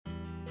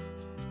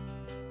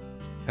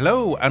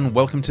Hello and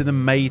welcome to the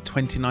May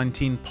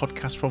 2019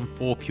 podcast from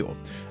Fourpure.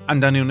 I'm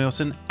Daniel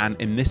Neilson, and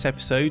in this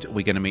episode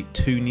we're going to meet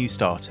two new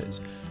starters.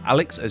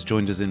 Alex has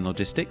joined us in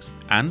logistics,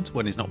 and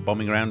when he's not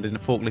bombing around in a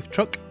forklift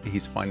truck,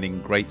 he's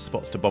finding great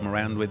spots to bomb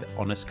around with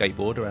on a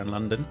skateboard around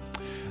London.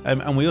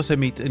 And we also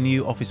meet a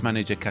new office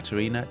manager,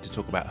 Katarina, to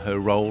talk about her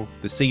role,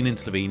 the scene in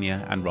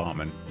Slovenia, and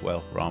ramen.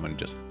 Well, ramen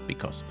just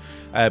because.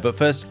 But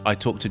first, I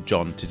talked to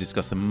John to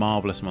discuss the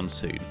marvellous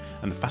Monsoon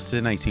and the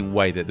fascinating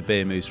way that the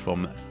beer moves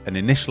from an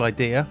initial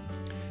idea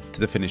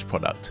to the finished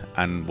product.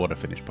 And what a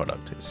finished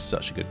product. It's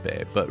such a good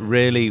beer. But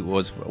really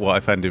was what I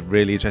found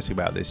really interesting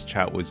about this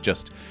chat was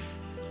just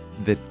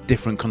the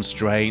different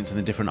constraints and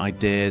the different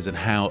ideas and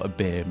how a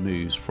beer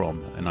moves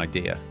from an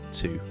idea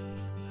to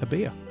a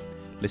beer.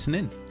 Listen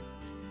in.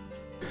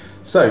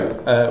 So,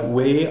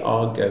 we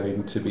are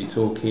going to be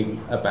talking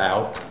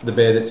about the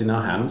beer that's in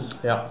our hands.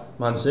 Yeah,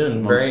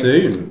 Monsoon.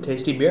 Monsoon. Very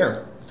tasty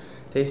beer.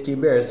 Tasty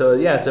beer. So,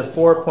 yeah, it's a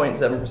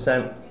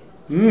 4.7%.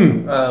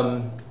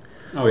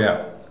 Oh,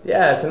 yeah.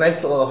 Yeah, it's a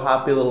nice little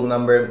hoppy little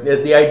number.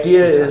 The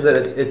idea is that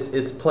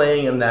it's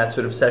playing in that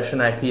sort of session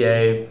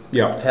IPA,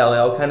 pale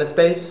ale kind of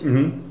space.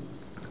 Mm-hmm.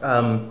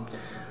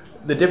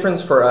 The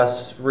difference for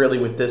us really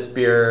with this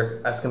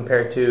beer as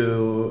compared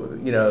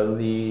to, you know,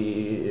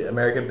 the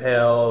American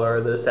Pale or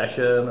the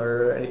Session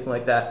or anything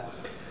like that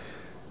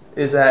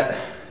is that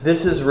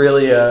this is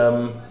really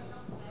a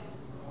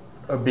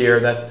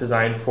beer that's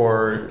designed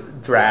for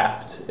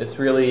draft. It's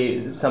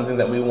really something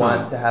that we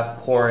want to have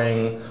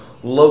pouring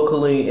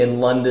locally in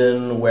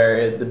London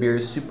where the beer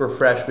is super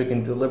fresh. We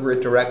can deliver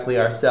it directly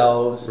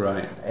ourselves.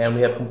 Right. And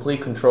we have complete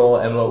control,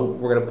 and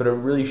we're going to put a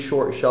really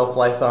short shelf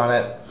life on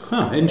it.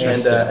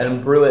 Interesting.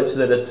 And brew it so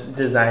that it's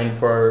designed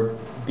for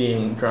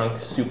being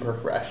drunk super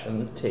fresh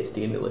and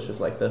tasty and delicious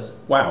like this.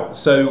 Wow.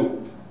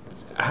 So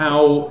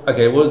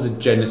what was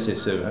the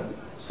genesis of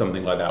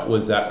something like that?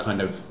 Was that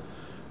kind of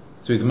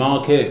through the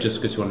market, just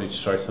because you wanted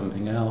to try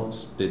something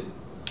else?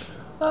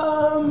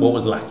 What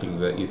was lacking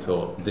that you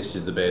thought, this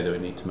is the beer that we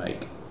need to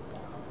make?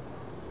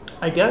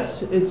 I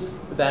guess it's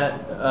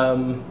that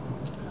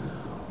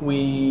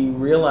we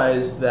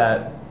realized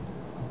that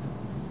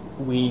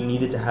we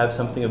needed to have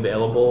something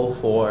available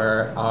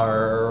for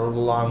our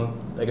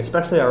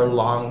especially our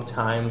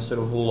long-time sort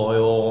of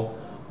loyal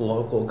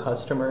local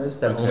customers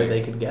that only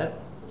they could get.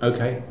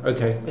 Okay.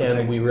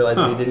 And we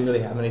realized we didn't really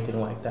have anything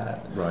like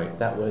that. Right.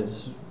 That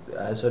was,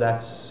 so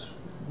that's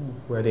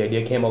where the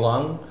idea came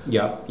along.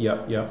 Yeah.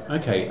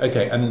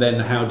 Okay. And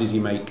then how did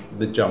you make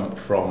the jump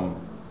from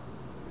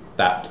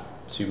that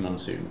to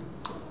Monsoon?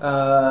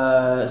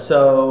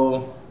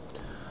 So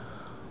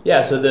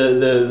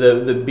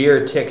the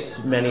beer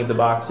ticks many of the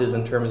boxes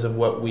in terms of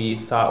what we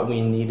thought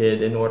we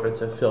needed in order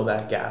to fill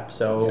that gap.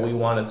 So we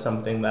wanted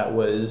something that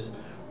was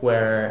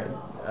where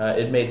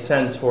it made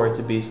sense for it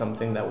to be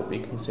something that would be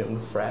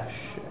consumed fresh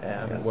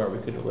and where we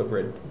could deliver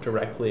it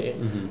directly,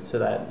 so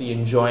that the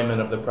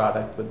enjoyment of the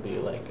product would be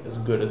like as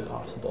good as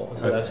possible.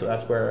 So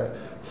that's where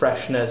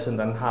freshness and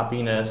then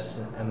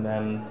hoppiness and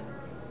then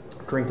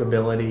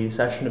drinkability,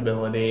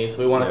 sessionability. So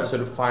we wanted to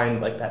sort of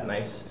find like that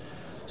nice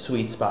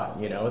sweet spot,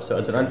 you know. So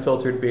it's an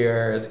unfiltered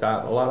beer. It's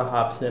got a lot of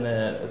hops in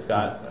it. It's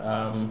got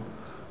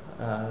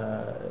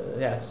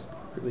it's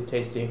really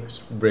tasty.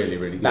 It's really,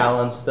 really good.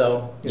 Balanced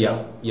though.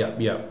 Yeah.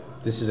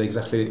 This is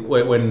exactly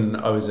when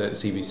I was at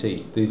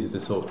CBC. This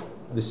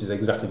is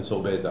exactly the sort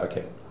of beers that I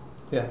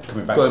kept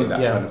coming back to. That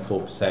kind of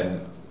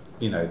 4%.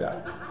 You know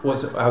that.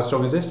 How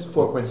strong is this?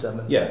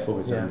 4.7. Yeah,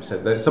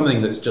 4.7%. There's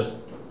something that's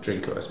just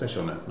drinkable,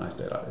 especially on a nice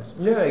day like this.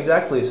 Yeah,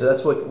 exactly. So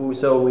that's what.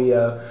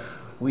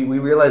 We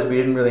realized we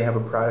didn't really have a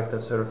product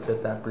that sort of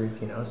fit that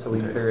brief, you know. So we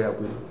figured out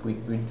we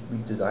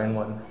design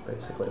one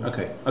basically.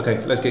 Okay.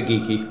 Let's get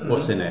geeky.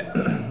 What's in it?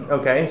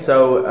 Okay,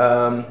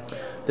 so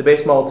the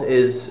base malt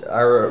is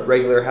our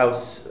regular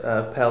house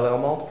pale ale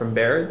malt from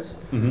Baird's,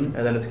 and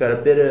then it's got a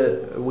bit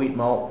of wheat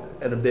malt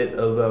and a bit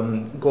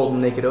of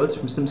golden naked oats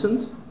from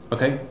Simpson's.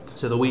 Okay.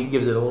 So the wheat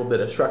gives it a little bit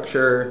of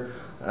structure.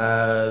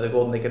 The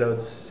golden naked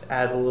oats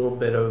add a little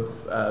bit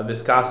of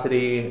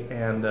viscosity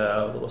and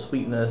a little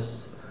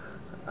sweetness.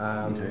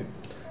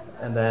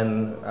 And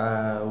then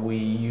we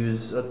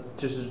use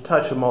just a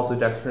touch of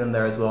maltodextrin in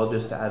there as well,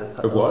 just to add a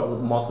touch of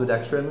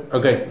maltodextrin.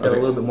 Okay. To add a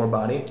little bit more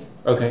body.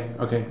 Okay.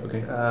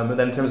 And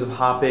then in terms of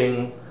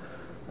hopping,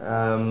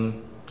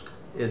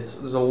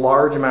 there's a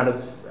large amount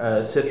of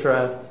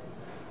Citra.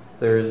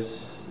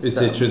 Is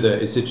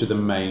Citra the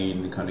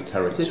main kind of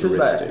characteristic? Citra's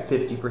about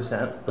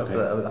 50%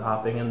 of the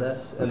hopping in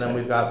this, and then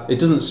we've got. It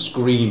doesn't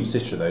scream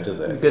Citra though, does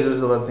it? Because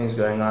there's a lot of things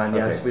going on.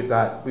 Yes, we've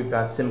got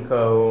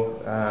Simcoe,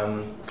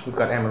 we've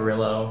got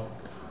Amarillo,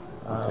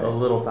 a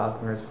little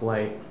Falconer's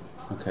Flight,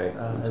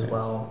 as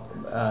well.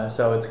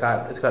 So it's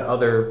got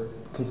other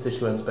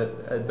constituents, but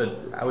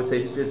I would say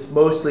it's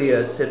mostly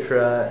a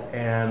Citra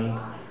and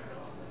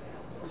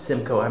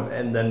Simcoe,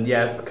 and then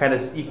kind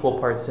of equal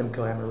parts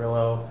Simcoe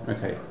Amarillo.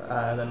 Okay.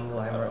 And then a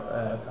little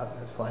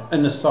Falconer's Flight.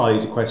 An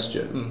aside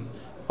question: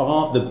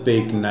 are the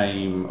big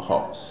name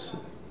hops,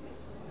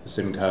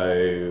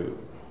 Simcoe,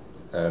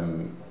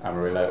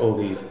 Amarillo, all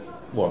these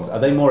ones, are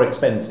they more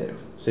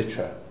expensive?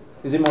 Citra.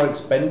 Is it more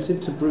expensive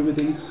to brew with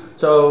these?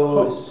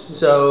 So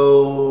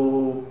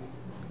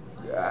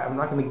I'm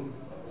not going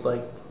to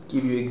like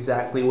give you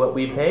exactly what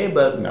we pay,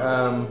 but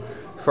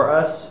for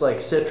us, like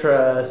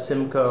Citra,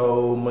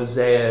 Simcoe,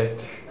 Mosaic,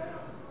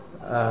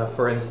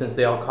 for instance,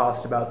 they all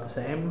cost about the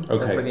same for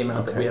the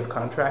amount that we have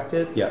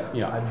contracted.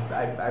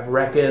 I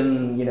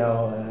reckon,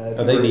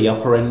 are they the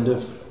upper end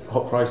of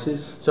hop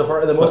prices? So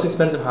for the most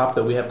expensive hop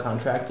that we have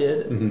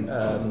contracted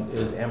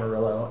is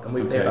Amarillo, and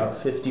we pay about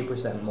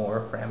 50%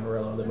 more for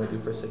Amarillo than we do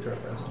for Citra,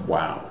 for instance.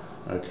 Wow.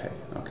 Okay.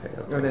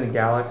 And then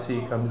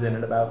Galaxy comes in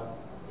at about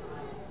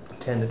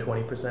 10 to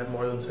 20%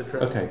 more than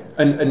Citra. Okay.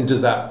 And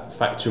does that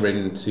factor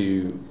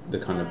into the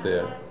kind of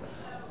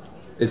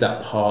is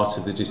that part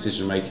of the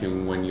decision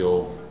making when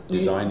you're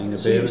designing a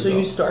beer? So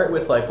you start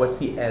with like, what's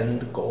the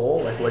end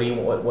goal? Like, what do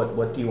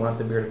you want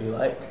the beer to be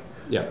like?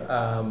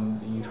 Yeah.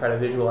 You try to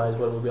visualize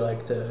what it would be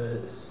like to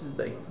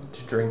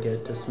drink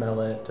it, to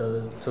smell it,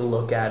 to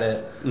look at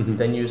it. Mm-hmm.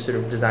 Then you sort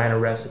of design a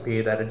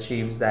recipe that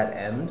achieves that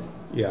end.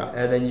 Yeah.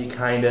 And then you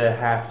kind of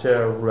have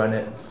to run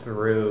it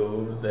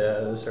through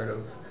the sort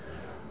of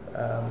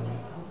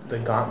the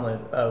gauntlet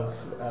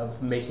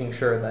of making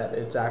sure that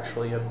it's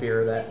actually a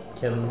beer that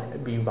can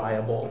be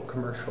viable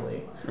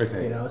commercially.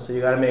 Okay. So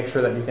you got to make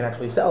sure that you can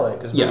actually sell it,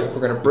 because if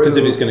we're going to brew, because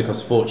if it's going to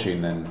cost a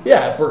fortune, then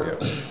if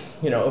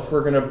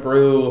we're going to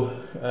brew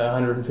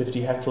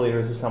 150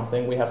 hectoliters of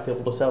something, we have to be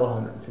able to sell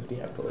 150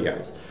 hectoliters.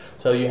 Yeah.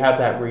 So you have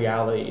that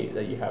reality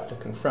that you have to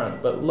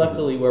confront. But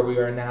luckily, where we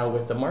are now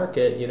with the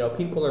market,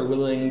 people are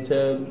willing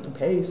to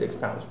pay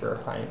 £6 for a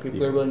pint.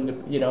 People are willing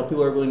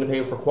to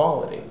pay for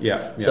quality.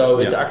 So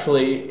it's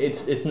actually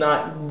it's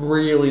not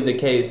really the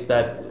case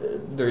that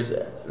there's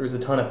a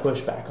ton of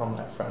pushback on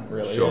that front.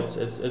 Really, sure.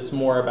 It's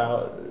more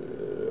about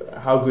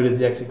how good is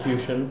the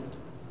execution.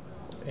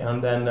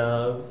 And then,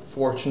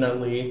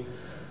 fortunately,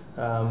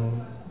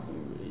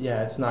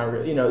 it's not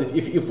really.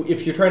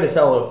 If you're trying to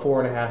sell a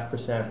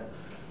 4.5%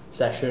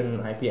 session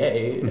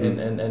IPA,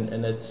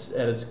 and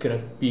it's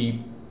gonna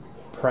be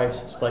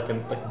priced like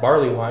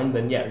barley wine,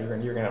 then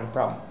you're gonna have a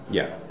problem.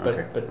 Yeah.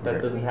 Okay. But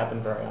that doesn't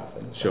happen very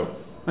often. Sure.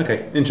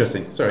 Okay,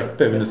 interesting. Sorry,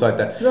 bit of an aside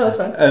there. No, that's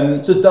fine.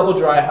 So it's double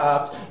dry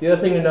hopped. The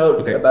other thing to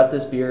note about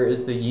this beer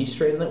is the yeast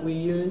strain that we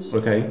use.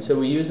 Okay. So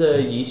we use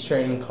a yeast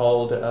strain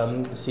called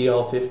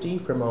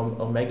CL50 from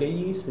Omega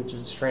Yeast, which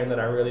is a strain that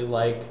I really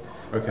like.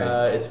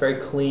 Okay. It's very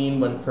clean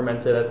when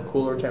fermented at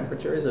cooler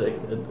temperatures. It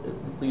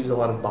leaves a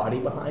lot of body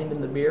behind in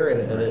the beer,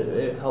 and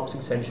it helps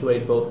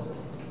accentuate both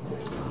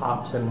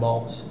hops and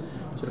malts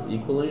sort of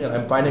equally. And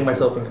I'm finding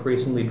myself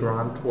increasingly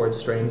drawn towards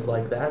strains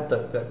like that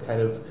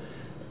kind of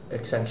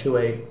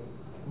accentuate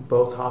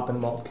both hop and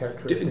malt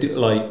characteristics.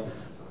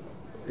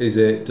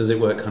 Does it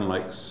work kind of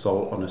like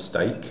salt on a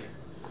steak?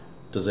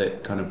 Does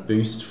it kind of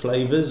boost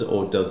flavors,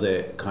 or does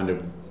it kind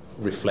of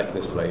reflect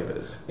those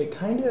flavors? It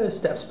kind of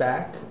steps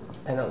back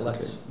and it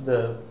lets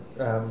the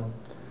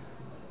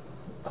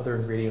other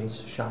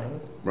ingredients shine.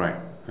 Right.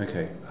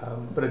 Okay.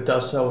 But it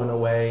does so in a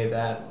way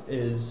that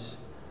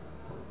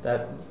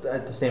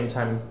at the same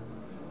time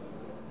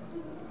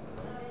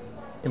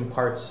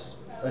imparts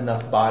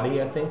enough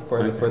body, I think,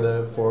 for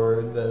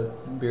the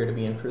beer to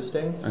be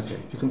interesting. Okay.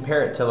 If you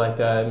compare it to like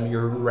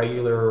your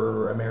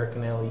regular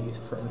American ale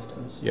yeast, for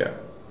instance. Yeah.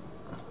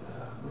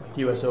 Like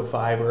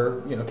US05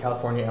 or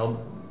California Ale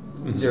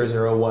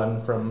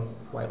 001 from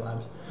White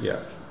Labs. Yeah.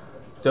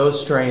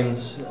 Those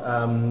strains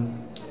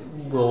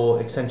will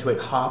accentuate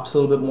hops a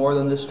little bit more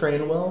than this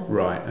strain will.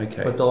 Right.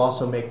 Okay. But they'll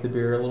also make the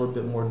beer a little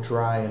bit more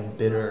dry and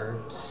bitter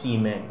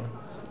seeming.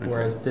 Okay.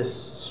 Whereas this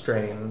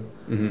strain,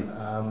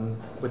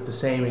 with the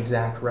same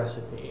exact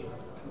recipe,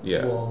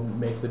 will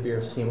make the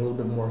beer seem a little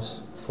bit more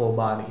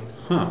full-bodied,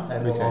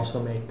 and will also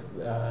make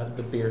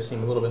the beer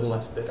seem a little bit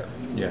less bitter.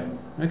 Yeah.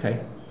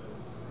 Okay.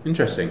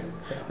 Interesting.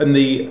 And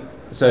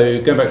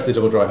so going back to the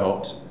double dry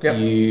hopped,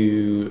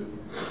 you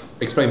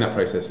explain that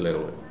process a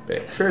little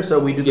bit. Sure. So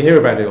we do. You hear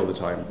about it all the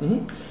time.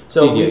 Mm-hmm.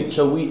 So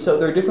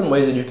there are different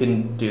ways that you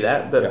can do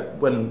that, but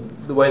when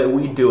the way that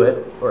we do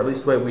it, or at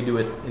least the way we do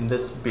it in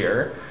this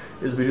beer,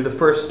 is we do the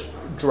first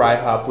dry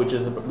hop, which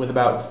is with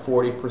about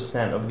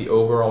 40% of the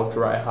overall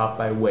dry hop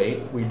by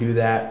weight. We do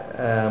that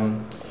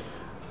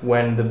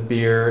when the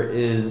beer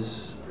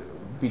is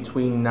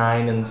between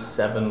 9 and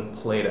 7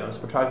 Plato.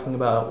 So we're talking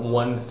about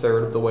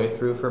 1/3 of the way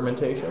through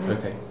fermentation.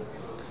 Okay.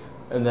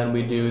 And then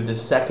we do the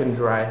second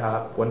dry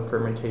hop when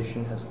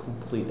fermentation has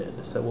completed.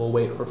 So we'll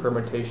wait for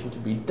fermentation to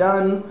be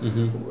done,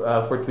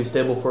 for it to be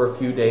stable for a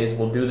few days.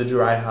 We'll do the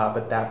dry hop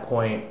at that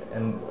point,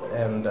 and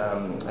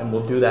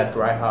we'll do that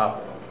dry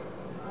hop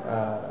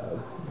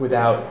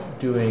without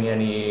doing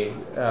any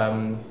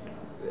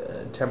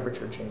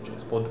temperature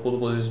changes.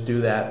 We'll just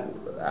do that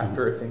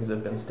after things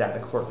have been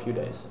static for a few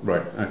days.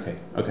 Right.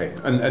 Okay.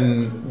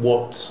 And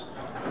what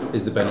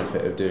is the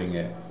benefit of doing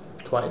it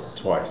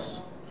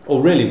twice? Or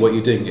really, what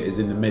you're doing is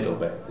in the middle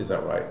bit. Is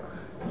that right?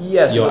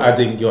 Yes. You're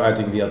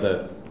adding the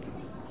other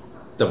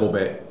double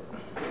bit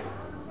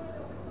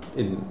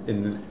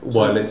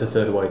while it's a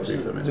third way through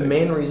fermentation. The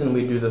main reason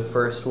we do the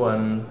first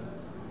one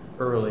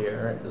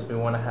earlier is we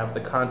want to have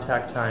the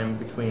contact time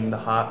between the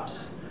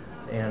hops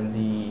and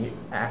the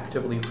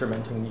actively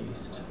fermenting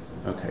yeast.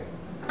 Okay.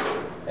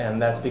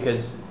 And that's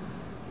because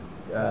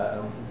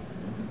a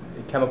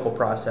chemical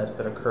process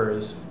that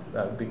occurs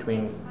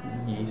between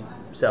yeast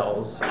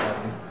cells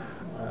and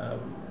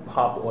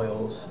hop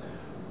oils,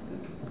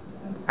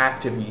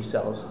 active yeast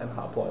cells and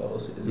hop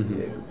oils,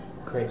 it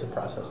creates a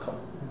process called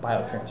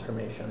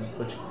biotransformation,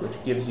 which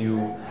gives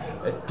you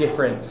a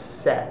different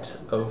set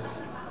of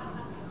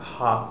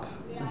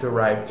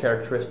hop-derived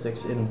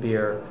characteristics in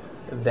beer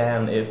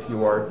than if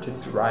you are to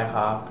dry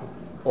hop,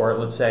 or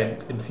let's say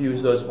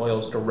infuse those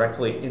oils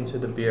directly into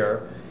the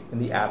beer in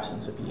the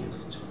absence of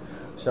yeast.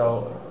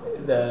 So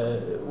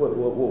what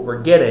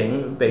we're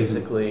getting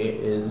basically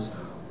is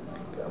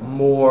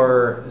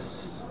more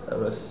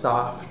of a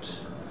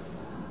soft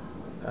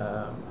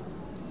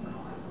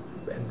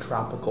and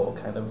tropical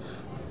kind of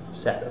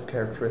set of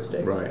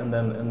characteristics, right. and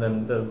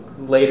then the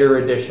later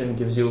edition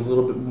gives you a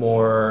little bit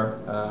more.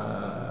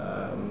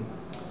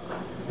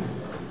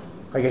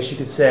 I guess you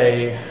could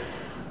say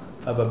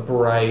of a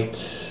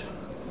bright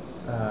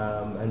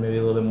and maybe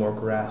a little bit more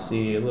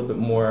grassy, a little bit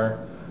more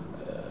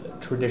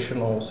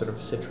traditional sort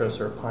of citrus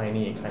or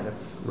piney kind of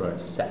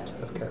set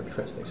of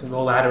characteristics. And the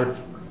latter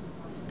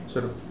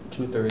sort of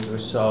 2/3 or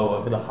so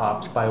of the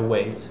hops by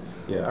weight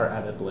are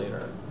added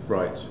later.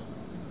 Right.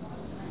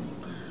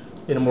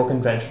 In a more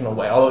conventional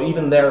way. Although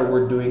even there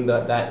we're doing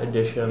that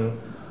addition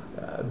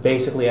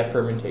basically at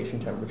fermentation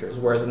temperatures,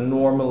 whereas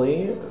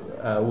normally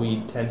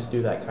we tend to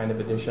do that kind of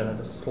addition at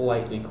a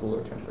slightly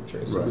cooler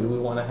temperature. So we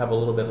want to have a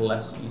little bit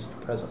less yeast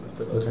present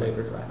for those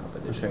later dry hop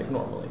additions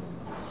normally.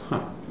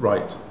 Huh.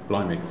 Right,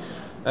 blimey.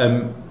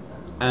 And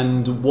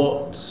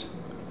what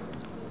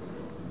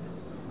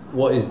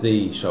is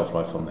the shelf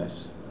life on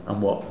this?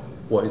 And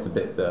what is the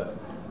bit that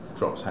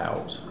drops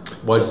out?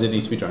 Why does it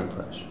need to be drank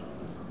fresh?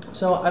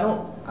 So I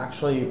don't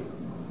actually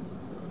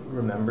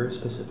remember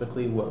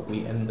specifically what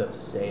we ended up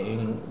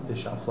saying the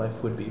shelf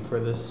life would be for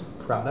this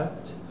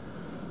product.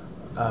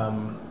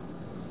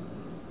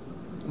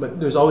 But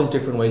there's always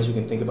different ways you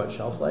can think about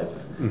shelf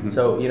life. Mm-hmm.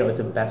 So it's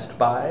a best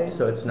buy.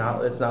 So it's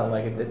not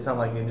like it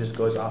just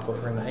goes off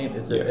overnight.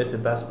 It's a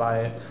best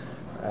buy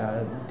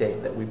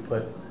date that we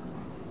put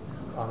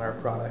on our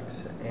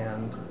products,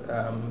 and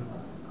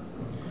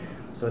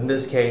so in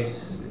this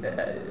case,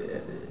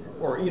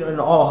 or in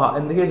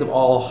the case of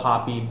all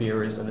hoppy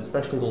beers, and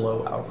especially the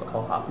low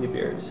alcohol hoppy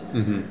beers,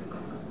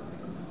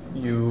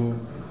 you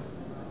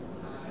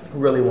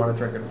really want to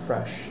drink it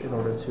fresh in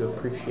order to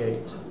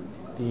appreciate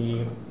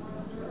the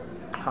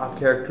hop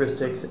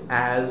characteristics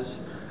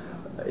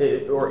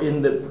or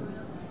in the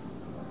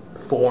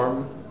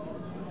form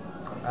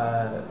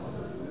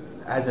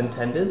as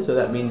intended. So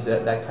that means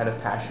that kind of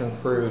passion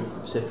fruit,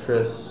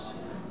 citrus,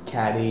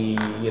 caddy,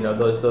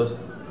 those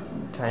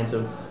kinds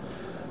of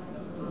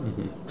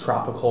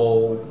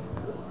tropical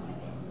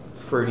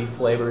fruity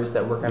flavors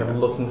that we're kind of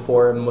looking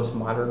for in most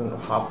modern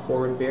hop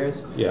forward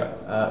beers.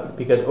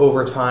 Because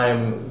over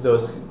time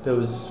those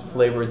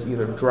flavors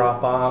either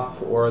drop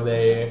off or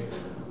they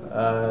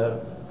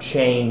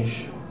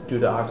change due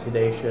to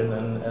oxidation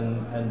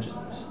and just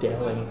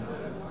staling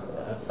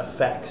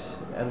effects,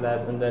 and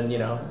then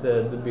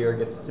the beer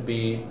gets to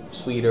be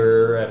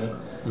sweeter and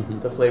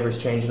the flavors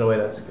change in a way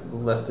that's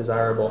less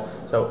desirable.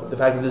 So the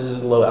fact that this is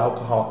low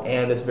alcohol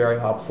and it's very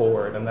hop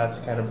forward, and that's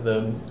kind of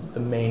the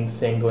main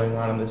thing going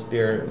on in this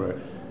beer,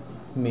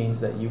 means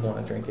that you want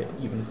to drink it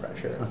even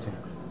fresher. Okay.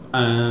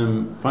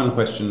 Final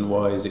question: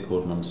 why is it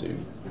called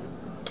Monsoon?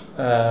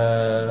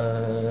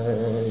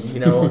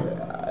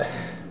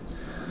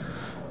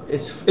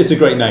 It's a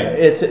great name.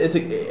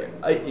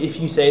 If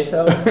you say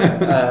so.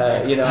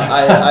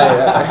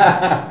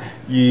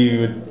 You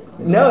would.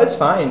 No, it's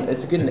fine.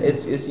 It's good.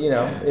 It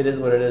is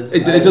what it is.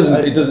 It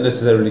doesn't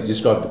necessarily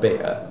describe the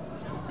beer.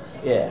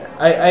 Yeah,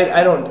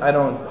 I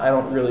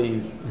don't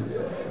really.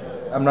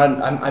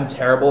 I'm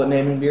terrible at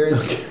naming beers.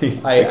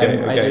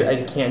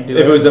 I can't do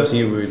it. If it was up to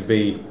you, it would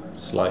be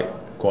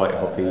quite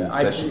hoppy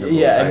session.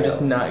 I'm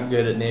just not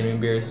good at naming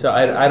beers. So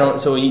I don't.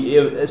 So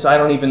I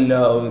don't even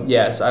know.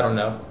 Yes, I don't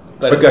know.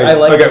 But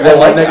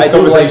my next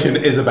conversation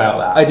is about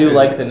that. I do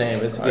like the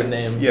name. It's a good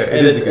name. Yeah,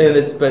 it's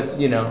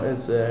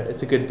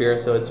a good beer,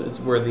 so it's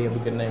worthy of a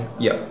good name.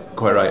 Yeah,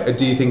 quite right.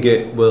 Do you think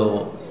it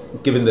will,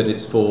 given that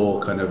it's for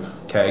kind of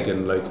keg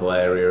and local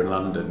area in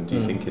London, do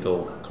you think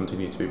it'll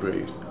continue to be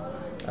brewed?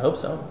 I hope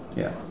so.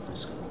 Yeah,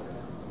 it's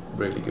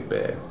really good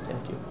beer.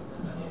 Thank you.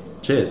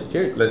 Cheers.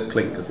 Cheers. Let's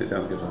clink because it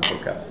sounds good on the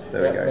podcast.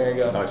 There we go. There you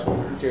go. Nice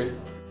one. Cheers.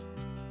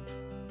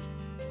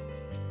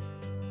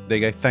 There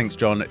you go. Thanks,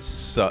 John. It's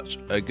such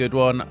a good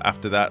one.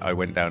 After that, I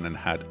went down and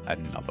had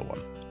another one.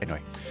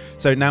 Anyway,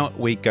 so now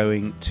we're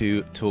going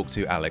to talk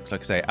to Alex. Like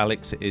I say,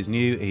 Alex is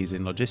new. He's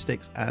in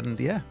logistics, and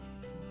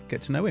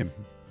get to know him.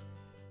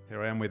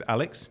 Here I am with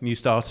Alex, new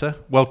starter.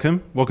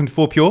 Welcome to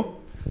Fourpure.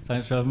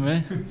 Thanks for having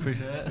me.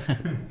 Appreciate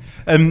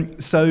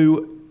it.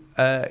 So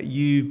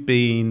you've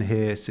been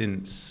here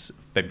since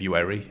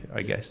February,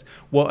 I guess.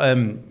 What?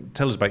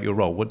 Tell us about your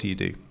role. What do you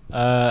do?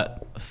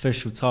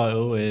 Official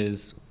title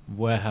is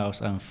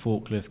warehouse and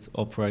forklift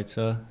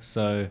operator.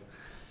 So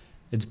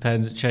it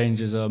depends. It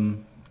changes.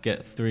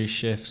 Get 3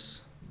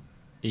 shifts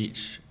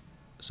each,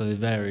 so they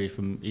vary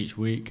from each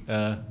week.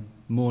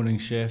 Morning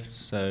shift,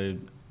 so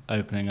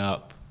opening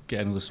up,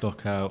 getting all the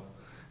stock out,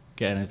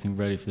 getting everything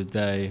ready for the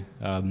day,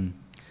 and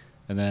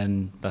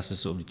then that's the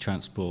sort of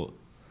transport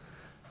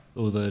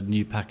all the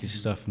new package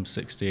stuff from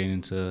 16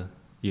 into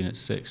unit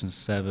 6 and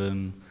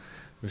 7,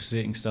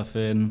 receipting stuff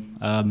in.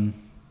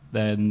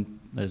 Then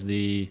there's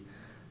the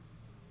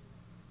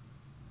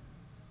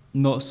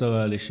not so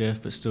early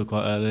shift, but still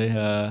quite early,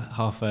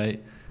 8:30.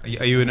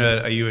 Are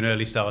you an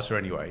early starter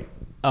anyway?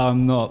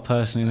 I'm not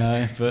personally,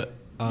 no, but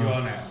you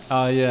are now.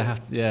 Oh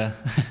yeah,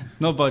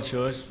 not by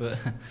choice, but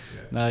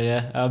no,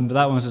 yeah. But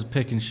that one's just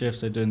picking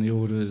shifts. They're doing the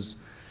orders,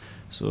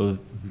 sort of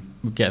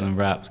getting them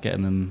wrapped,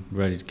 getting them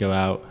ready to go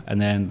out, and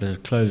then the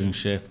closing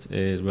shift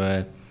is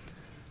where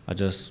I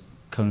just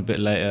come a bit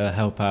later,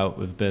 help out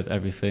with a bit of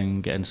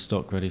everything, getting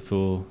stock ready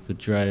for the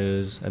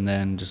drayers, and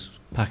then just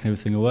packing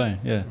everything away.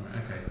 Yeah. Right,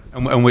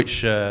 okay. And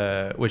which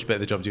bit of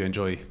the job do you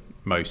enjoy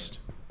most?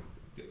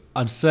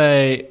 I'd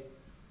say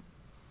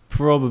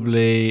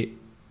probably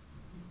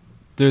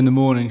doing the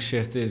morning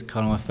shift is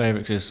kind of my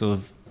favourite, because sort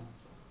of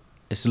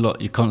it's a lot.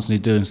 You're constantly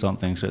doing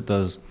something, so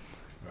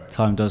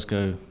time does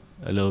go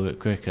a little bit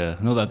quicker.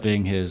 Not that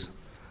being here is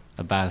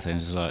a bad thing.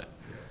 It's just like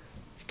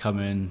you come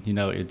in, you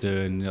know what you're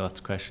doing, you don't have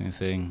to question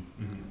anything.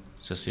 Mm-hmm.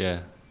 It's just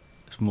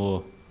it's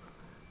more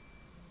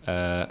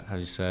how do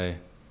you say,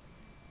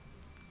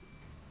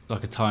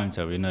 like a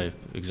timetable. You know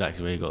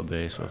exactly where you got to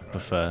be. Sort of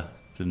prefer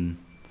than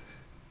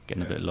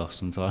getting a bit lost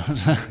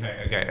sometimes.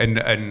 Okay.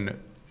 And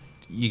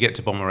you get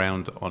to bomb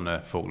around on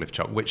a forklift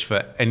truck, which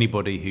for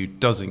anybody who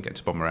doesn't get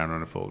to bomb around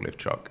on a forklift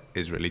truck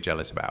is really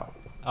jealous about.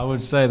 I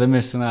would say they're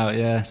missing out,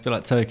 yeah. It's a bit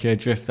like Tokyo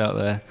Drift out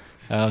there.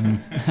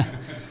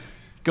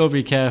 Got to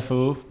be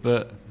careful,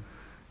 but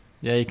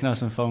yeah, you can have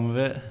some fun with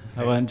it.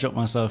 I won't drop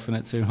myself in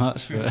it too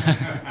much. But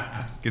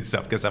Good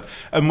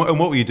stuff. And what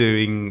were you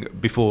doing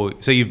before?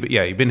 So you've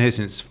been here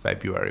since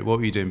February. What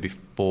were you doing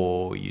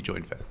before you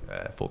joined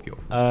Fourpure?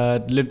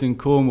 Lived in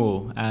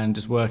Cornwall and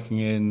just working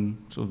in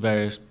sort of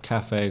various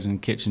cafes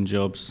and kitchen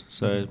jobs.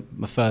 So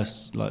my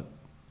first,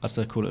 I'd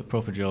say call it a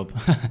proper job.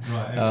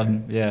 Right.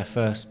 Okay.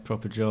 First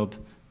proper job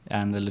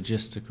and a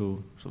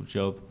logistical sort of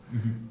job.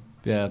 Mm-hmm.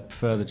 Yeah, I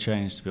prefer the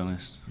change, to be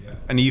honest. Yeah.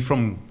 And are you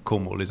from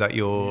Cornwall? Is that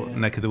your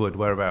neck of the wood?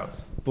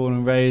 Whereabouts? Born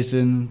and raised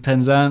in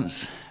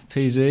Penzance,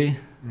 PZ.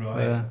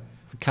 Right.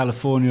 The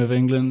California of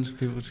England,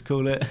 people would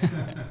call it.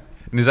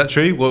 And is that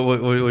true?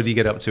 What do you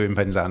get up to in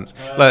Penzance?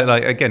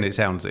 Like again, it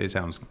sounds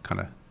kind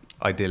of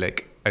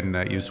idyllic, and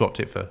you swapped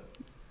it for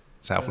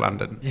South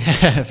London.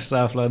 Yeah, for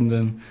South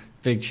London,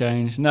 big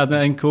change. No,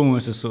 in Cornwall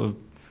it's just sort of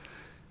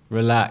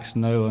relaxed.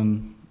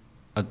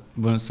 I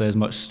wouldn't say there's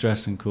much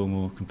stress in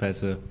Cornwall compared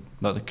to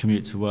like the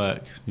commute to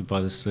work. You're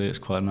by the sea, it's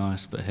quite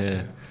nice, but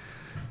here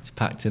it's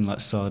packed in like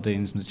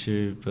sardines in the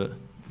tube. But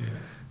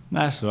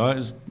that's all right.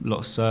 There's a lot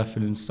of surfing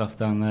and stuff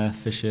down there,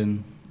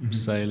 fishing,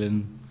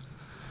 sailing,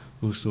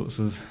 all sorts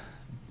of.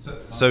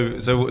 So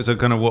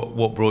kind of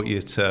what brought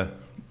you to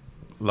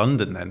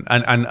London then,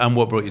 and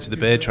what brought you to the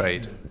beer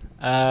trade?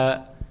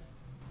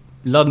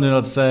 London,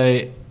 I'd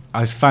say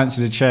I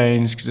fancied a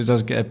change because it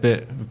does get a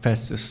bit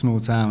repetitive. Small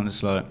town,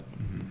 it's like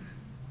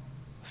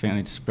I think I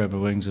need to spread my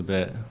wings a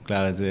bit.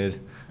 Glad I did.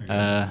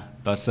 Okay.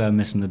 But I'd say I'm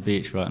missing the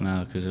beach right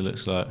now because it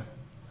looks like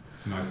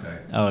it's a nice day.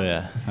 Oh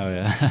yeah.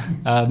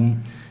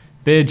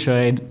 Beer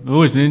trade, I've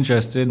always been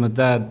interested. My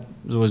dad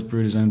was always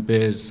brewed his own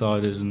beers,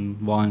 ciders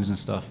and wines and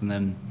stuff, and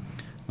then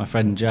my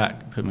friend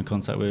Jack put me in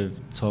contact with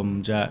Tom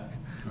and Jack,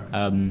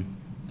 and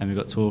we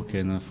got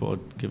talking and I thought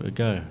I'd give it a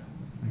go.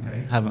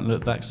 Okay. Haven't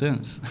looked back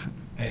since.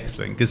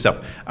 Excellent, good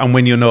stuff. And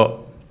when you're not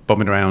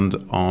bombing around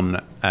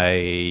on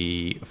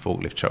a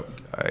forklift truck,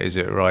 is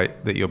it right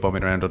that you're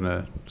bombing around on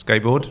a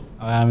skateboard?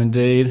 I am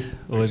indeed.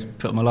 Always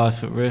put my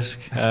life at risk.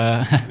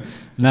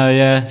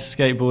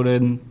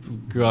 Skateboarding,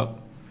 grew up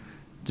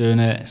doing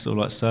it, sort of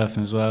like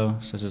surfing as well,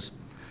 so just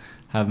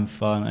having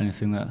fun,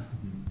 anything that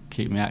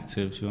keep me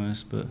active, to be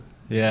honest. But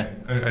yeah.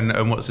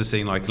 And what's the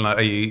scene like?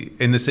 Are you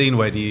in the scene?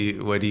 Where do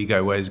you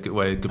go? Where are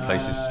good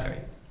places to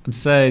skate? I'd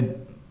say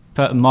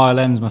Mile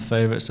End's my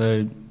favourite,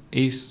 so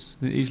East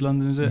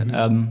London, is it?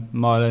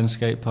 Mile End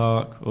Skate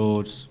Park,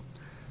 or just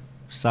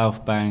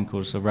South Bank,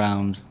 or just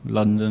around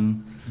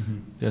London.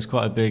 There's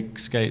quite a big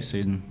skate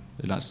scene,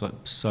 and that's like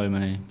so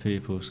many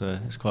people, so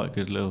it's quite a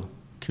good little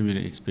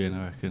community to be in,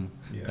 I reckon.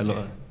 A lot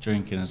of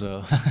drinking as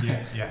well.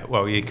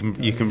 Well, you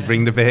can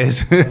bring the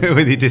beers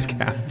with your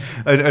discount.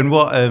 And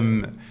what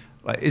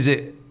is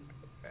it?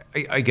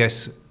 I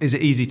guess, is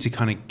it easy to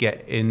kind of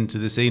get into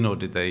the scene, or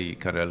did they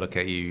kind of look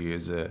at you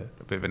as a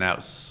bit of an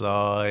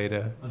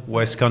outsider,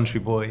 West Country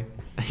boy?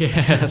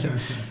 Yeah,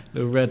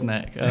 little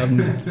redneck.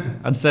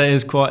 I'd say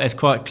it's quite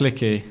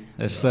cliquey.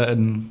 There's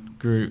certain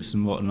groups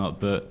and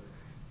whatnot, but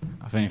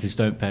I think if you just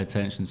don't pay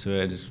attention to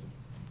it, just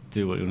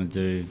do what you want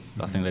to do.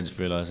 I think they just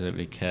realise they don't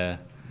really care.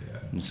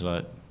 And it's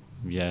like,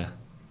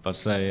 but I'd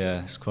say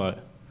it's quite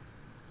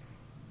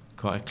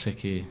a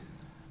cliquey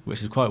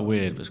which is quite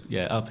weird. But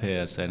yeah, up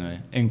here I'd say anyway.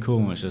 In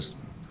Cornwall, it's just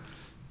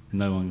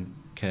no one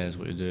cares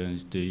what you're doing,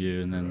 just do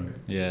you, and then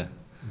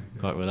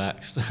quite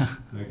relaxed.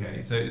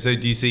 Okay, so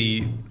do you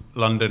see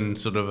London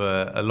sort of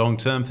a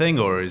long-term thing,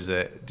 or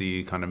do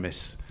you kind of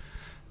miss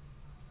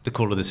the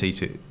call of the sea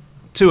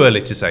too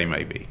early to say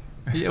maybe?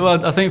 Yeah,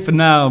 well, I think for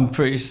now I'm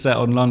pretty set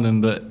on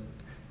London, but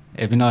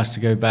it'd be nice to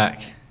go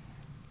back.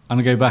 I'm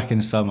gonna go back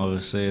in summer,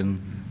 obviously,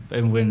 but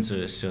in winter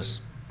it's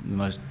just the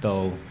most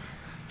dull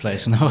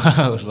place in the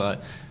world. Like,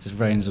 it just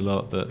rains a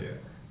lot, but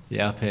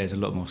up here there's a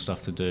lot more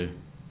stuff to do,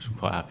 which I'm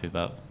quite happy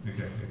about.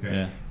 Okay.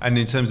 Yeah. And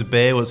in terms of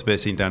beer, what's the beer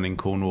scene down in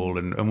Cornwall?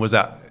 And was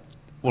that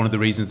one of the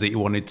reasons that you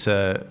wanted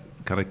to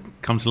kind of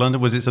come to London?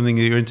 Was it something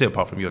that you were into,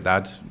 apart from your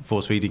dad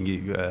force feeding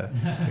you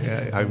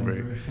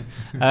homebrew?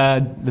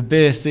 The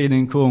beer scene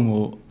in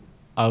Cornwall,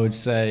 I would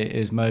say,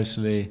 is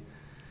mostly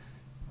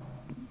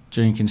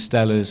drinking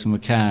Stellas from a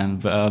can,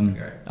 but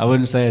I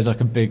wouldn't say it's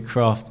like a big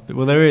craft.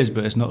 Well, there is,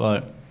 but it's not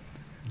like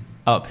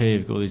up here.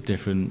 You've got all these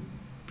different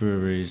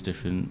breweries,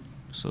 different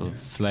sort of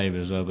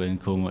flavours as well. But in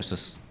Cornwall, it's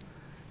just,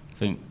 I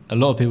think a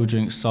lot of people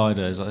drink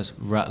cider. It's like this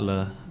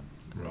Rattler.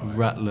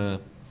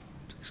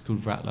 It's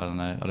called Rattler. I don't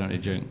know. I don't really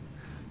drink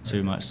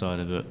too much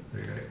cider, but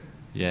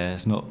yeah,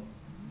 it's not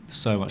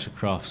so much a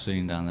craft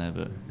scene down there.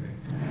 But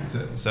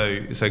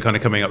so kind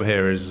of coming up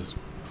here is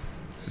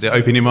it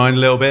open your mind a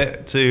little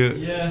bit to?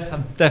 Yeah,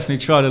 I've definitely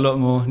tried a lot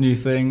more new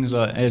things.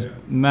 Like, it's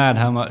mad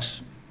how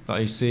much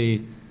you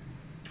see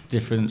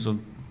different sort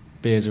of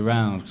beers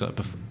around. 'Cause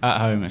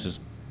at home it's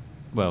just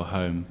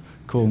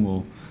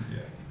Cornwall,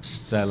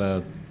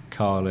 Stella,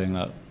 Carling,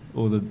 like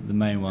all the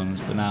main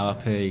ones. But now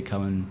up here you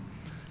come and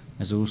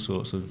there's all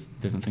sorts of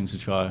different things to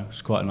try.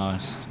 It's quite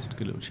nice. It's a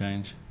good little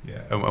change.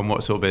 Yeah. And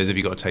what sort of beers have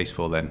you got a taste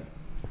for then?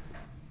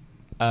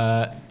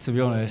 To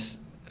be honest,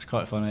 it's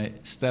quite funny.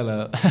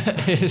 Stella,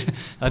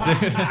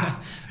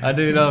 I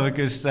do love a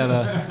good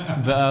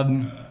Stella, but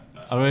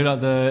I really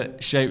like the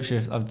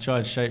Shapeshift. I've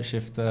tried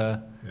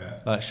Shapeshifter,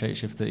 like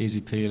Shapeshifter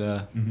Easy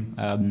Peeler,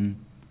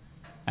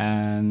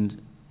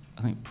 and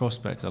I think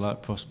Prospector. I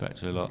like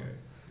Prospector a lot. Okay.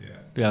 Yeah.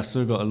 But yeah, I've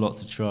still got a lot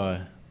to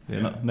try.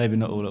 Maybe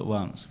not all at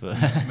once, but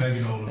maybe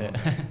not all at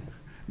once.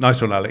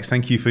 Nice one, Alex.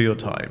 Thank you for your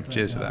time.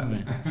 Cheers for that.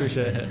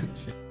 Appreciate it.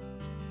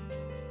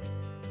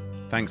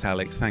 Thanks,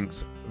 Alex.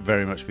 Thanks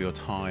very much for your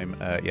time.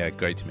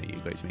 Great to meet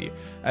you.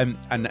 And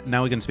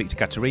now we're going to speak to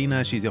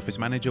Katarina. She's the office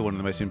manager, one of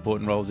the most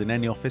important roles in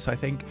any office, I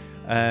think.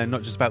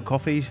 Not just about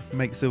coffee,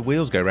 makes the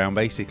wheels go round,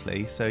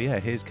 basically. So yeah,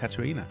 here's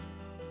Katarina.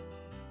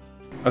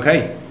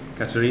 Okay,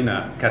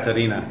 Katarina.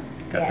 Katarina.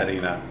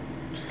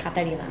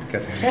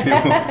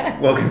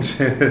 Welcome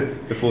to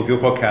the Fourpure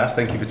podcast.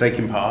 Thank you for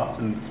taking part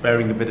and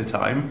sparing a bit of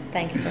time.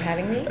 Thank you for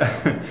having me.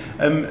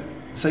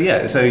 So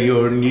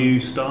you're a new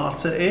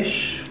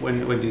starter-ish.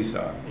 When do you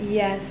start?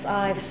 Yes,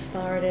 I've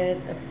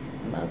started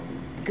a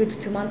good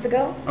 2 months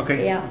ago.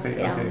 Okay.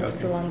 I moved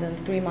to London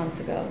 3 months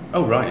ago.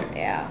 Oh, right.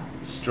 Yeah.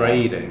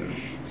 Straight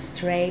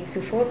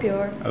to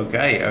Fourpure.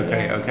 Okay.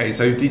 Yes.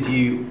 So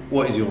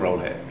what is your role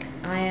here?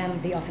 I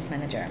am the office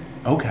manager.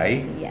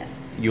 Okay. Yes.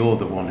 You're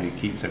the one who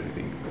keeps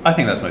everything. I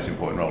think that's the most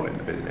important role in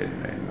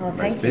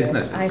most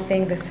businesses. I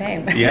think the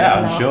same. Yeah,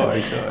 I'm sure.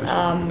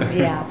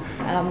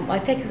 I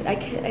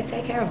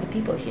take care of the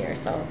people here,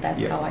 so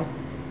that's how I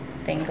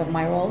think of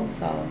my role.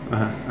 So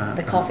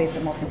the coffee is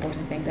the most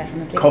important thing,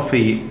 definitely.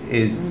 Coffee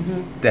is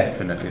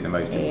definitely the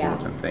most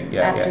important thing.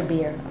 Yeah. After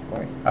beer, of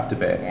course. After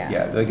beer.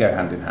 Yeah, they go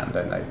hand in hand,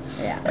 don't they?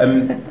 Yeah.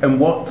 And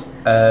what?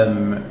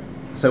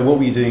 So what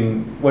were you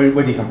doing?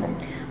 Where do you come from?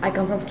 I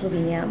come from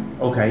Slovenia.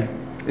 Okay.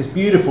 It's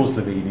beautiful,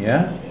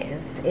 Slovenia.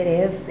 It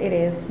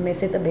is.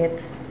 Miss it a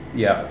bit.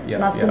 Yeah.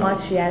 Not too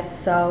much yet.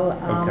 So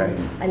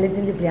I lived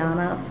in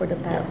Ljubljana for the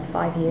past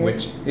 5 years.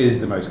 Which is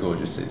the most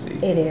gorgeous city.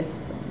 It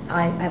is.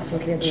 I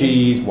absolutely agree.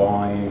 Cheese,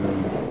 wine.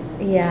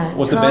 Yeah.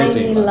 What's tiny, the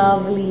basic?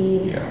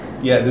 Lovely.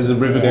 Yeah. There's a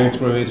river going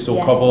through it. It's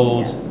all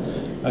cobbled. Yes.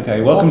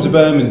 Okay. Welcome to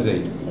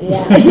Bermondsey.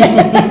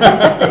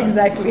 Yeah.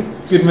 Exactly.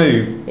 Good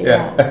move.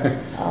 Yeah.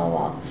 Oh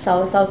wow.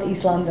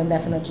 Southeast London,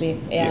 definitely.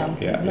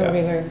 No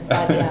river,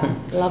 but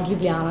love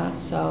Ljubljana.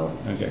 So.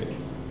 Okay.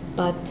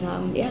 But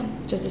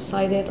just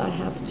decided I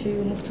have to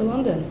move to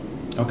London.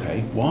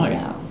 Okay. Why?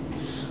 Yeah.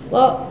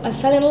 Well, I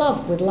fell in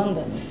love with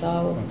London,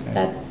 so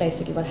that's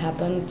basically what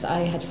happened. I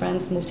had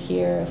friends moved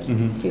here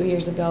a few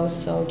years ago,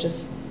 so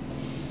just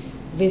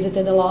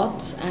visited a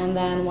lot, and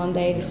then one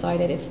day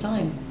decided it's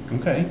time.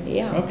 Okay.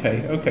 Yeah.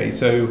 Okay.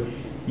 So,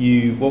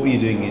 what were you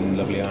doing in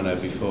Ljubljana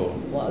before?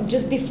 Well,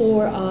 just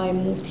before I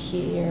moved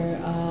here,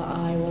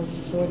 I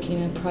was working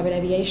in a private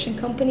aviation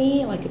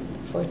company,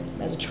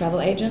 as a travel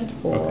agent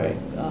for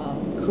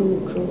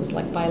crews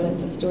like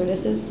pilots and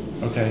stewardesses.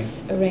 Okay.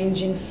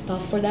 Arranging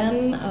stuff for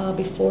them.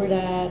 Before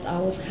that, I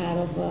was head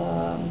of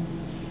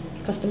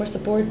customer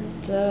support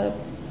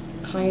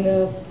kind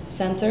of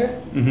center,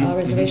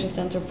 reservation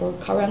center for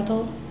car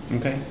rental.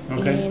 Okay.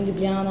 In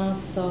Ljubljana.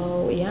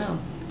 So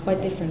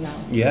quite different now.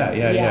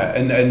 Yeah.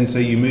 And so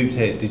you moved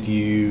here. Did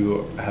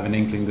you have an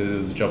inkling that there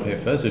was a job here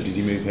first, or did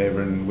you move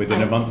here and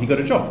within a month you got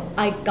a job?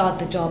 I got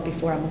the job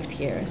before I moved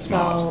here.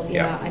 Smart. So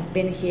I've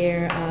been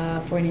here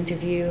for an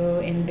interview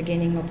in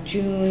beginning of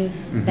June,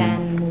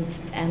 then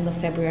moved end of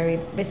February.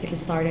 Basically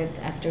started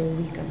after a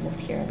week I've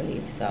moved here, I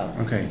believe. So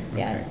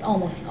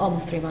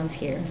almost 3 months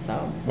here.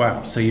 So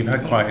wow. So you've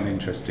had quite an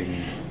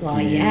interesting. Well,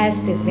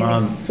 yes, it's been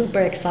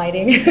super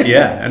exciting.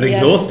 Yeah, and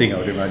exhausting, I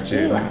would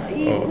imagine.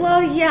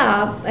 Well,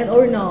 yeah,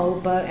 or no,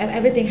 but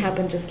everything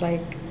happened just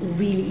like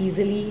really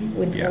easily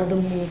with all the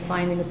move,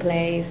 finding a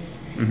place,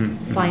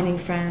 finding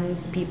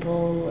friends,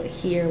 people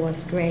here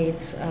was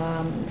great.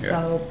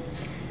 So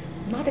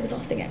not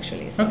exhausting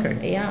actually. So,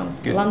 yeah,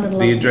 good. London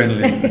loves the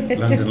adrenaline.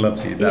 London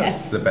loves you. That's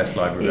Yes. the best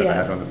life we've ever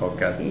had on the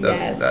podcast.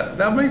 Yes.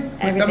 That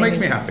makes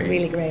me happy.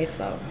 Really great.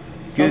 So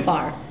Good.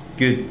 far.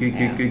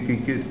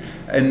 Good.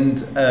 And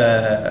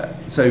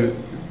so,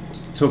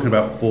 talking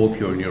about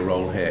Fourpure and your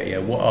role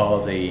here,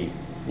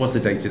 what's the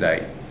day to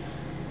day?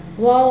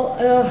 Well,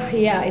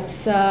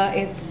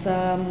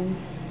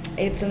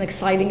 it's an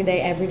exciting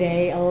day every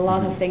day. A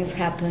lot of things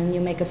happen.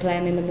 You make a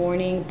plan in the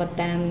morning, but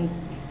then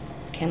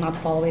cannot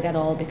follow it at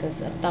all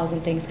because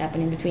 1,000 things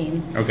happen in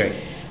between. Okay.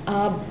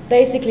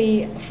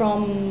 Basically,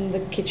 from the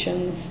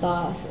kitchen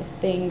stuff,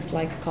 things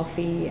like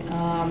coffee,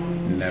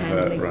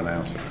 Never run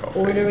out of coffee.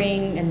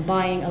 ordering and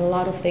buying a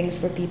lot of things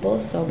for people.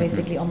 So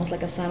basically, almost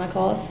like a Santa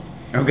Claus.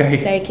 Okay.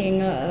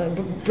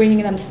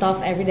 Bringing them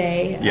stuff every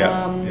day.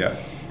 Yeah.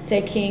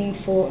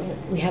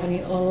 We have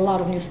a lot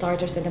of new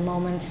starters at the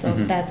moment, so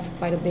that's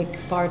quite a big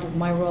part of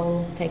my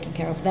role, taking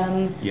care of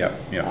them.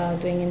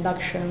 Doing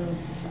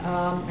inductions,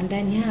 and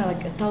then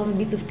like 1,000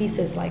 bits of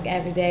pieces like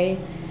every day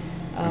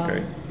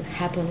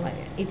happen. Like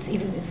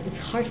it's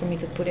hard for me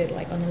to put it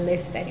like on a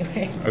list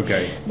anyway.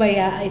 Okay. But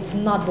yeah, it's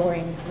not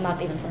boring,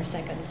 not even for a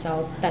second.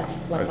 So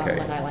that's what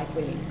I like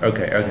really.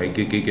 Okay.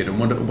 Good. And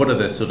what are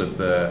the sort of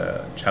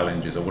the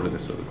challenges, or what are the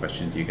sort of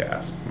questions you get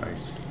asked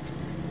most?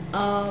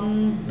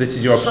 This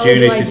is your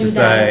opportunity to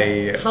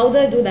say, how do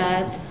I do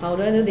that? How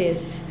do I do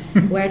this?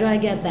 Where do I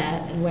get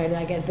that? And where do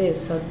I get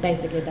this? So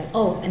basically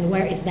and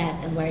where is that?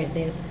 And where is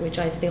this? Which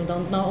I still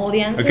don't know all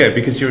the answers. Okay,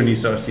 because you're a new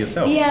starter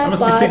yourself. Yeah, that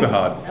must be super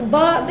hard.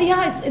 But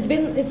yeah,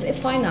 it's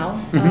fine now.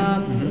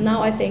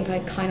 Now I think I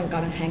kind of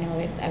got a hang of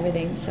it,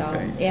 everything. So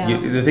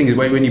the thing is,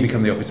 when you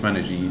become the office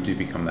manager, you do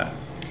become that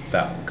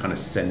kind of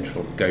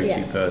central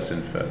go-to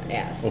person for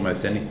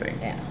almost anything.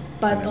 Yeah.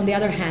 But on the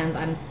other hand,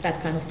 I'm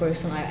that kind of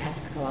person. I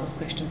ask a lot of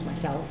questions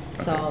myself.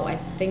 Okay. So I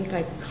think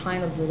I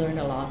kind of learned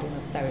a lot in a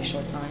very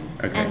short time.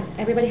 Okay. And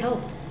everybody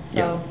helped.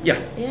 So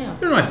yeah.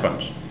 They're a nice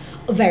bunch.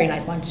 A very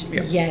nice bunch.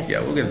 Yeah. Yes. Yeah,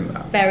 we'll give them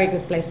that. Very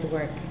good place to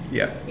work.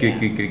 Yeah.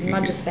 Good.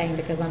 Not just saying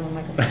because I'm on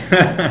microphone.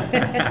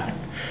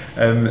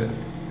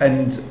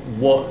 And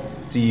what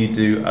do you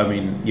do? I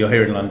mean, you're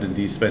here in London.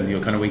 Do you spend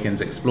your kind of weekends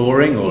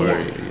exploring, or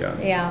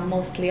Yeah,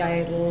 mostly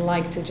I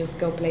like to just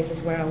go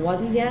places where I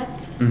wasn't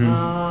yet.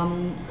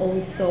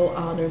 Also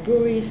other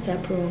breweries,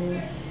 tap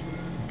rooms.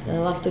 I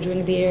love to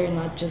drink beer,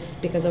 not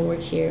just because I work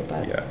here,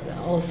 but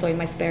also in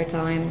my spare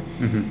time.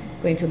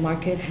 Going to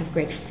market, have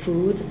great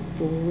food.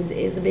 Food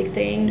is a big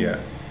thing. Yeah.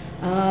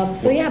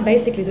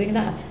 Basically doing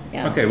that.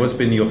 Yeah. Okay, what's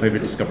been your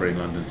favorite discovery in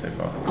London so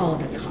far? Oh,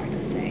 that's hard to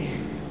say.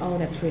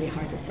 That's really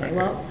hard to say. Okay.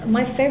 Well,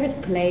 my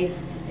favorite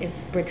place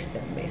is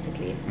Brixton,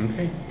 basically.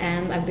 Okay.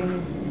 And I've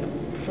been,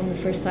 from the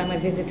first time I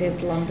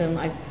visited London,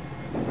 I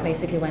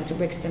basically went to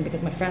Brixton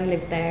because my friend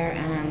lived there,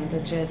 and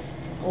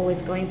just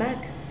always going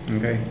back.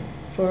 Okay.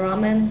 For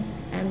ramen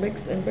and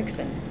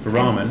Brixton. For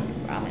ramen?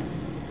 Ramen.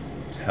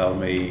 Tell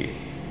me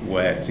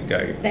where to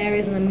go. There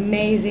is an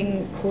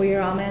amazing koi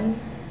ramen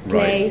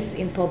place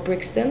in Port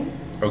Brixton.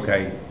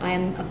 Okay. I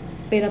am a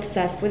bit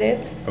obsessed with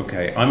it.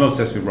 Okay, I'm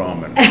obsessed with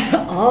ramen.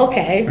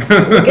 Okay,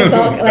 we can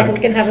talk. We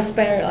can have a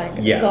spare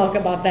talk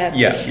about that.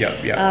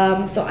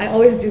 Yeah. So I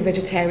always do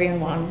vegetarian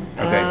one.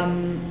 Okay.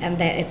 And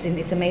then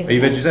it's amazing. Are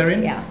you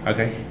vegetarian? Yeah.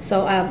 Okay.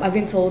 So I've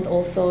been told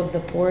also the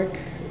pork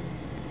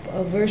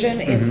version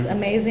is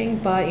amazing,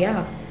 but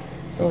yeah.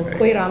 So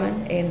koi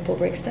ramen in Port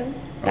Brixton.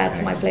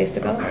 That's my place to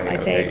go. I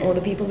take all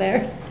the people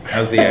there.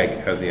 How's the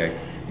egg?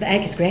 The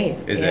egg is great.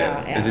 Is it?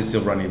 Yeah. Is it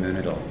still running in the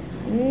middle?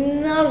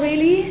 Not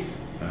really.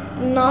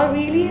 Not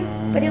really,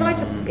 but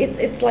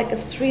it's like a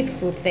street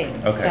food thing.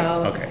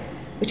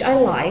 Which I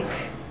like.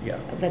 Yeah.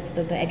 That's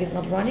the egg is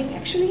not running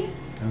actually.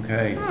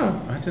 Okay. Oh,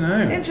 I don't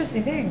know.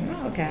 Interesting thing.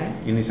 Oh, okay.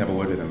 You need to have a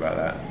word with them about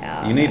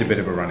that. You need a bit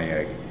of a runny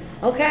egg.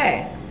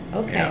 Okay.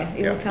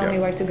 You will tell me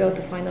where to go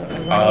to find a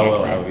runny egg. I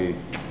will help you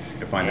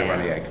to find a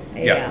runny egg.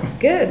 Yeah.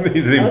 Good.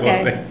 These are the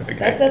important things.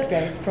 Okay. That's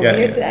great. From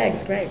here to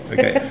eggs, great.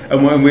 Okay.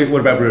 And what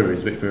about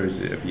breweries? Which breweries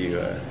have you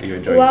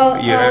enjoyed? Well,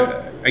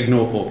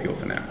 ignore Fourpure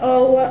for now.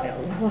 Oh, well,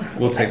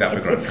 we'll take that for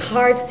granted. It's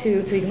hard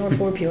to ignore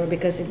Fourpure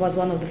because it was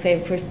one of the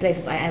first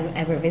places I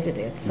ever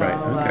visited. So,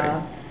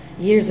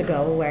 years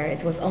ago, where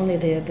it was only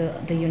the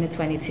Unit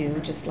 22,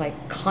 just like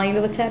kind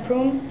of a tap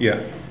room.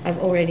 Yeah. I've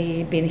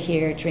already been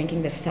here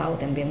drinking the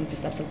stout and been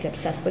just absolutely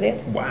obsessed with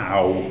it.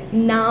 Wow.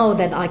 Now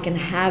that I can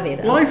have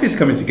it. Life is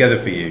coming together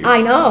for you.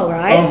 I know,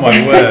 right? Oh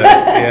my word.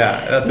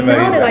 Yeah, that's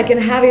amazing. Now that I can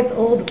have it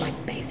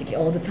basically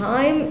all the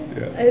time,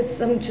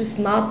 Yeah. I'm just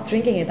not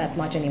drinking it that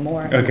much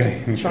anymore. Okay.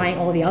 Just trying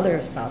all the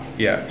other stuff.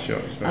 Yeah,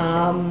 sure.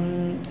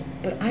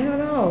 But I don't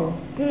know.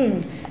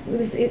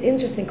 This is an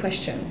interesting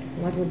question.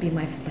 What would be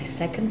my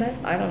second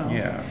best? I don't know.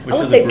 Yeah. I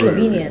would say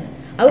Slovenian.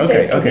 I would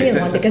say a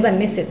Slovenian one because I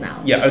miss it now.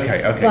 Yeah,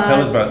 okay. But,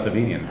 Tell us about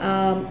Slovenian.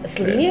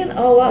 Slovenian?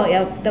 Yeah. Oh, wow,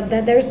 yeah.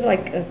 There's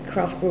like a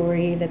craft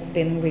brewery that's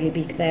been really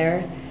big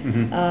there.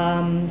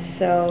 Mm-hmm.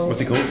 So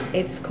what's it called?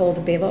 It's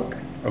called Bivok.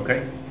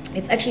 Okay.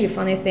 It's actually a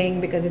funny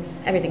thing because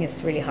everything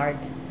is really hard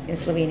in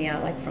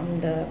Slovenia, like from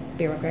the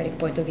bureaucratic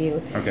point of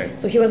view. Okay.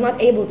 So he was not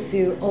able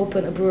to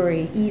open a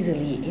brewery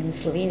easily in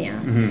Slovenia.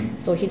 Mm-hmm.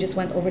 So he just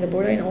went over the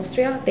border in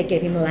Austria. They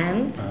gave him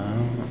land.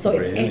 Oh, so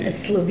it's really? a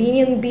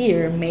Slovenian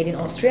beer made in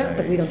Austria,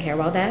 but we don't care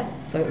about that.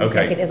 So we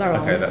take it as our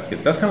own. Okay, that's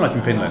good. That's kind of like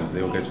in Finland.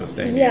 They all go to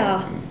Estonia.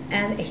 Yeah,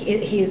 and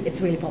it's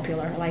really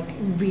popular. Like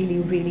really,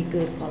 really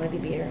good quality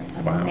beer.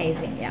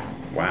 Amazing, wow. yeah.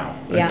 Wow.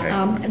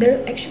 Yeah. Okay. There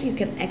you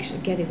can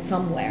actually get it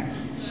somewhere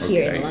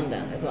here in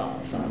London as well.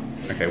 So.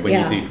 Okay. When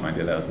you do find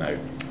it, let us know.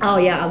 Oh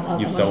yeah, I'll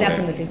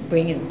definitely it.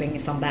 bring you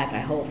some back.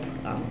 I hope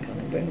I'm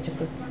gonna bring it just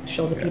to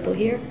show the people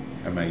here.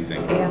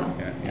 Amazing.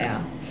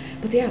 Yeah.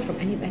 But yeah, from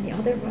any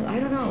other, well, I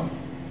don't know.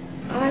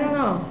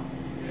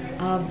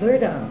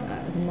 Verdant.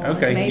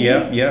 Okay. Maybe.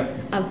 Yeah.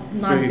 I've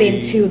not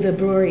been to the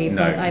brewery, No,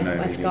 but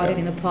I've got it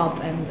in a pub,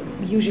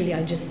 and usually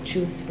I just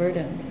choose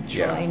Verdant and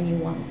try a new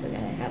one that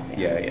I have.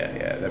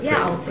 Yeah.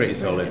 They're pretty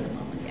solid.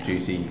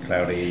 Juicy,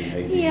 cloudy,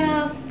 hazy.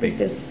 Yeah, this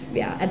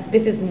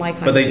is my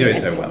kind. But they do it of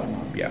so well.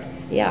 Yeah,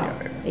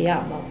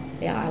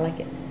 I like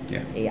it.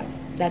 Yeah,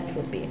 that's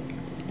it.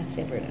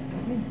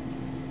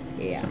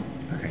 Yeah. Awesome.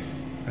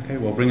 Okay.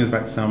 Well, bring us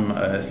back some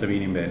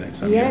Slovenian beer next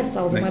time. Yes,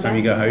 I'll do my next time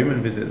best. you go home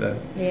and visit the.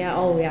 Yeah.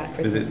 Oh yeah,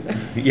 Christmas.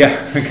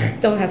 Yeah. Okay.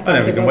 Don't have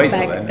time to we can go wait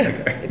back. till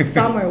then. Okay. It's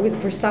summer.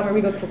 For summer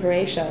we go for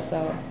Croatia,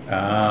 so.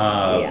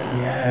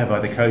 Yeah, by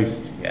the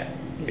coast. Yeah.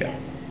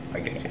 Yes. I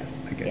get you.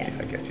 Yes. I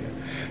get you.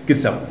 Good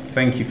stuff.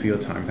 Thank you for your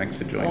time. Thanks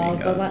for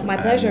joining us. My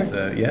pleasure.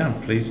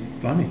 And, please,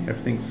 blimey,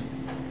 everything's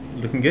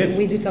looking good.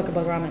 We do talk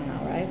about ramen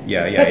now, right?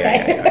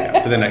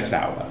 Yeah. For the next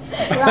hour.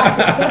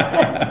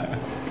 Right.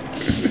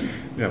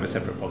 We have a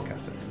separate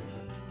podcast.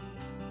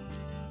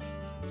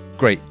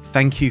 Great.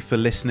 Thank you for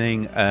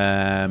listening.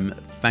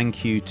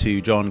 Thank you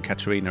to John,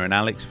 Katarina, and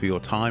Alex for your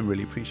time.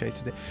 Really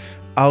appreciated it.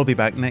 I'll be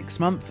back next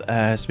month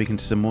speaking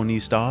to some more new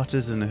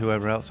starters and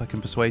whoever else I can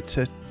persuade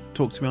to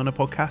talk to me on a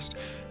podcast.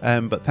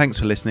 But thanks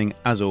for listening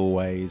as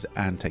always,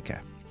 and take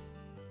care.